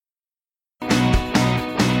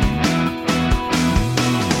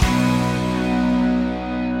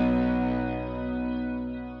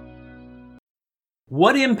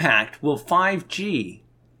What impact will 5G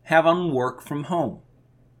have on work from home?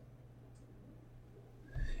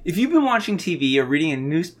 If you've been watching TV or reading a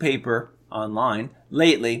newspaper online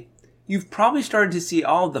lately, you've probably started to see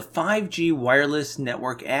all of the 5G wireless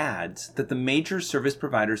network ads that the major service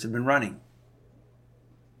providers have been running.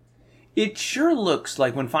 It sure looks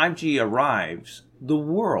like when 5G arrives, the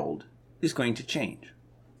world is going to change.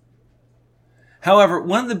 However,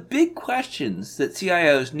 one of the big questions that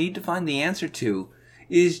CIOs need to find the answer to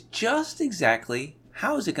is just exactly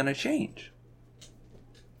how is it going to change?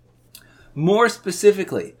 More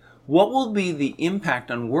specifically, what will be the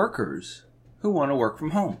impact on workers who want to work from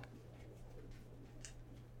home?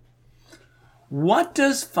 What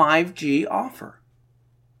does 5G offer?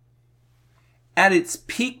 At its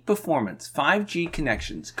peak performance, 5G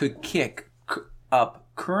connections could kick up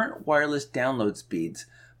current wireless download speeds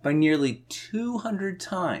by nearly 200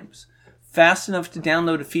 times, fast enough to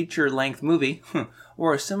download a feature-length movie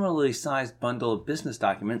or a similarly sized bundle of business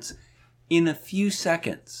documents in a few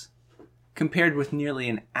seconds, compared with nearly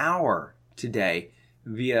an hour today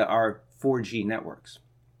via our 4G networks.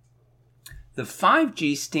 The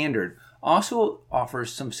 5G standard also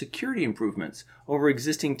offers some security improvements over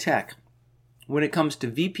existing tech when it comes to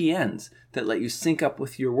VPNs that let you sync up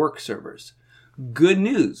with your work servers. Good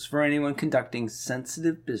news for anyone conducting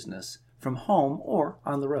sensitive business from home or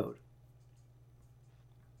on the road.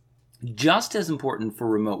 Just as important for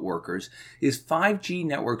remote workers is 5G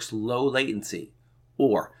networks' low latency,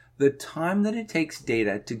 or the time that it takes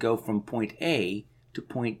data to go from point A to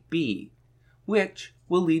point B, which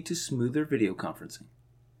will lead to smoother video conferencing.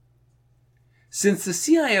 Since the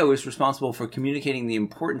CIO is responsible for communicating the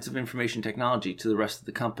importance of information technology to the rest of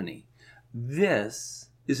the company, this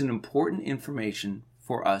is an important information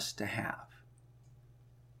for us to have.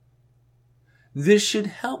 This should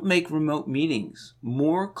help make remote meetings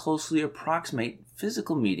more closely approximate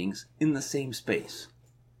physical meetings in the same space.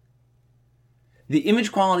 The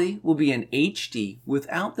image quality will be in HD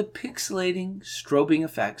without the pixelating, strobing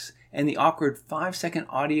effects and the awkward 5-second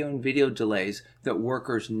audio and video delays that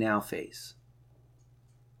workers now face.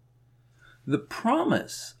 The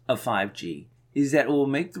promise of 5G is that it will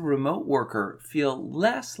make the remote worker feel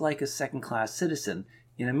less like a second-class citizen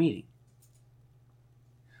in a meeting.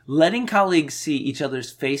 Letting colleagues see each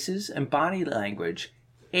other's faces and body language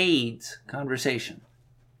aids conversation.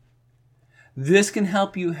 This can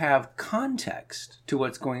help you have context to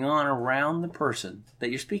what's going on around the person that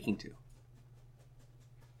you're speaking to.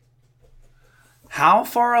 How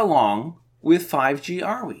far along with 5G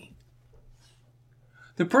are we?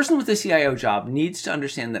 The person with the CIO job needs to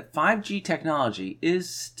understand that 5G technology is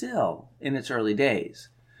still in its early days.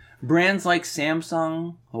 Brands like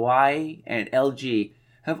Samsung, Huawei, and LG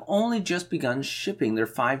have only just begun shipping their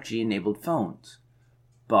 5G-enabled phones,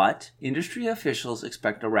 but industry officials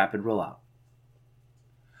expect a rapid rollout.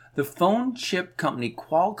 The phone chip company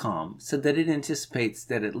Qualcomm said that it anticipates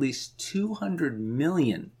that at least 200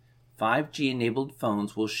 million 5G-enabled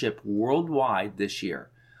phones will ship worldwide this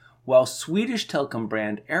year, while Swedish telecom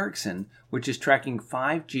brand Ericsson, which is tracking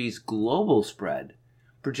 5G's global spread,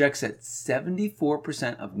 projects that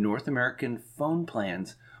 74% of North American phone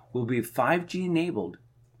plans will be 5G-enabled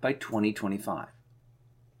by 2025.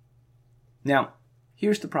 Now,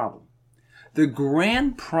 here's the problem. The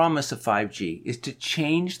grand promise of 5G is to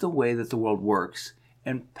change the way that the world works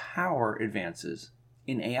and power advances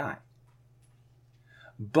in AI.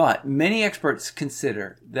 But many experts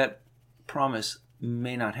consider that promise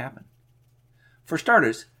may not happen. For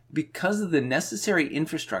starters, because of the necessary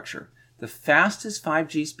infrastructure, the fastest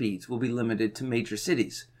 5G speeds will be limited to major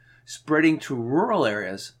cities, spreading to rural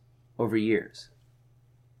areas over years.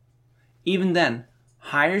 Even then,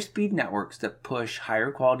 higher speed networks that push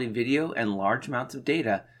higher quality video and large amounts of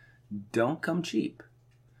data don't come cheap.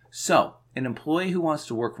 So, an employee who wants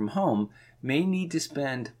to work from home may need to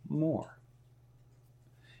spend more.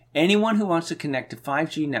 Anyone who wants to connect to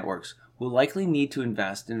 5G networks will likely need to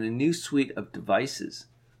invest in a new suite of devices,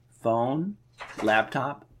 phone,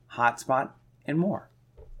 laptop, hotspot, and more.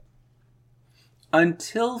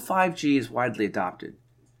 Until 5G is widely adopted,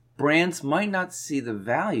 brands might not see the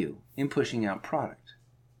value in pushing out product.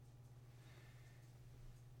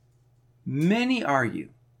 Many argue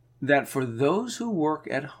that for those who work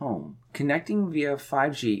at home, connecting via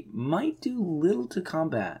 5G might do little to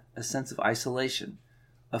combat a sense of isolation,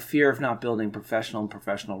 a fear of not building professional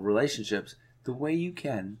relationships the way you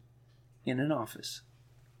can in an office.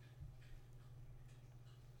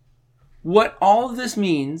 What all of this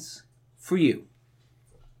means for you.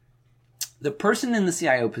 The person in the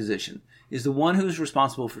CIO position is the one who is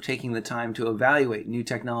responsible for taking the time to evaluate new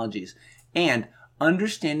technologies and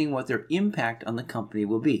understanding what their impact on the company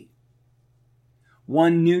will be.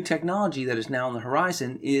 One new technology that is now on the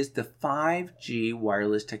horizon is the 5G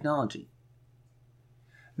wireless technology.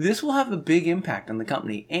 This will have a big impact on the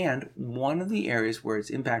company, and one of the areas where its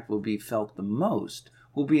impact will be felt the most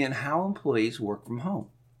will be in how employees work from home.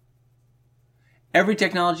 Every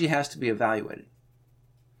technology has to be evaluated.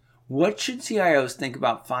 What should CIOs think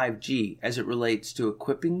about 5G as it relates to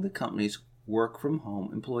equipping the company's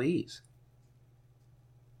work-from-home employees?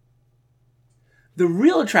 The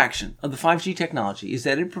real attraction of the 5G technology is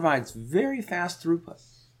that it provides very fast throughput.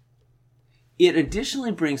 It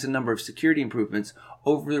additionally brings a number of security improvements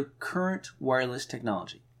over current wireless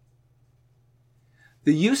technology.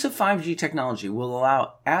 The use of 5G technology will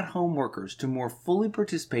allow at-home workers to more fully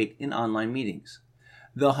participate in online meetings.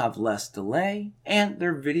 They'll have less delay, and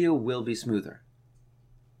their video will be smoother.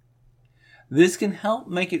 This can help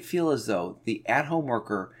make it feel as though the at-home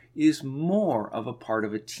worker is more of a part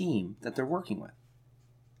of a team that they're working with.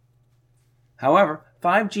 However,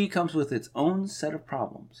 5G comes with its own set of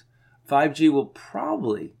problems. 5G will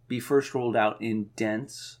probably be first rolled out in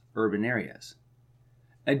dense urban areas.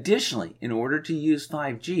 Additionally, in order to use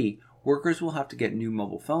 5G, workers will have to get new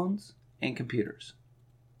mobile phones and computers.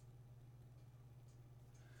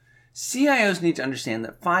 CIOs need to understand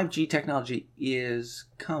that 5G technology is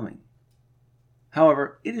coming.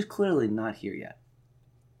 However, it is clearly not here yet.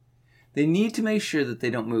 They need to make sure that they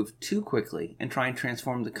don't move too quickly and try and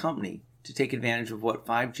transform the company to take advantage of what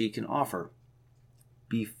 5G can offer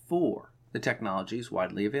before the technology is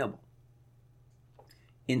widely available.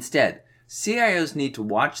 Instead, CIOs need to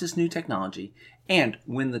watch this new technology and,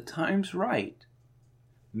 when the time's right,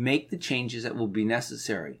 make the changes that will be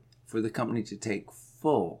necessary for the company to take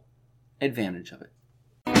full advantage of it.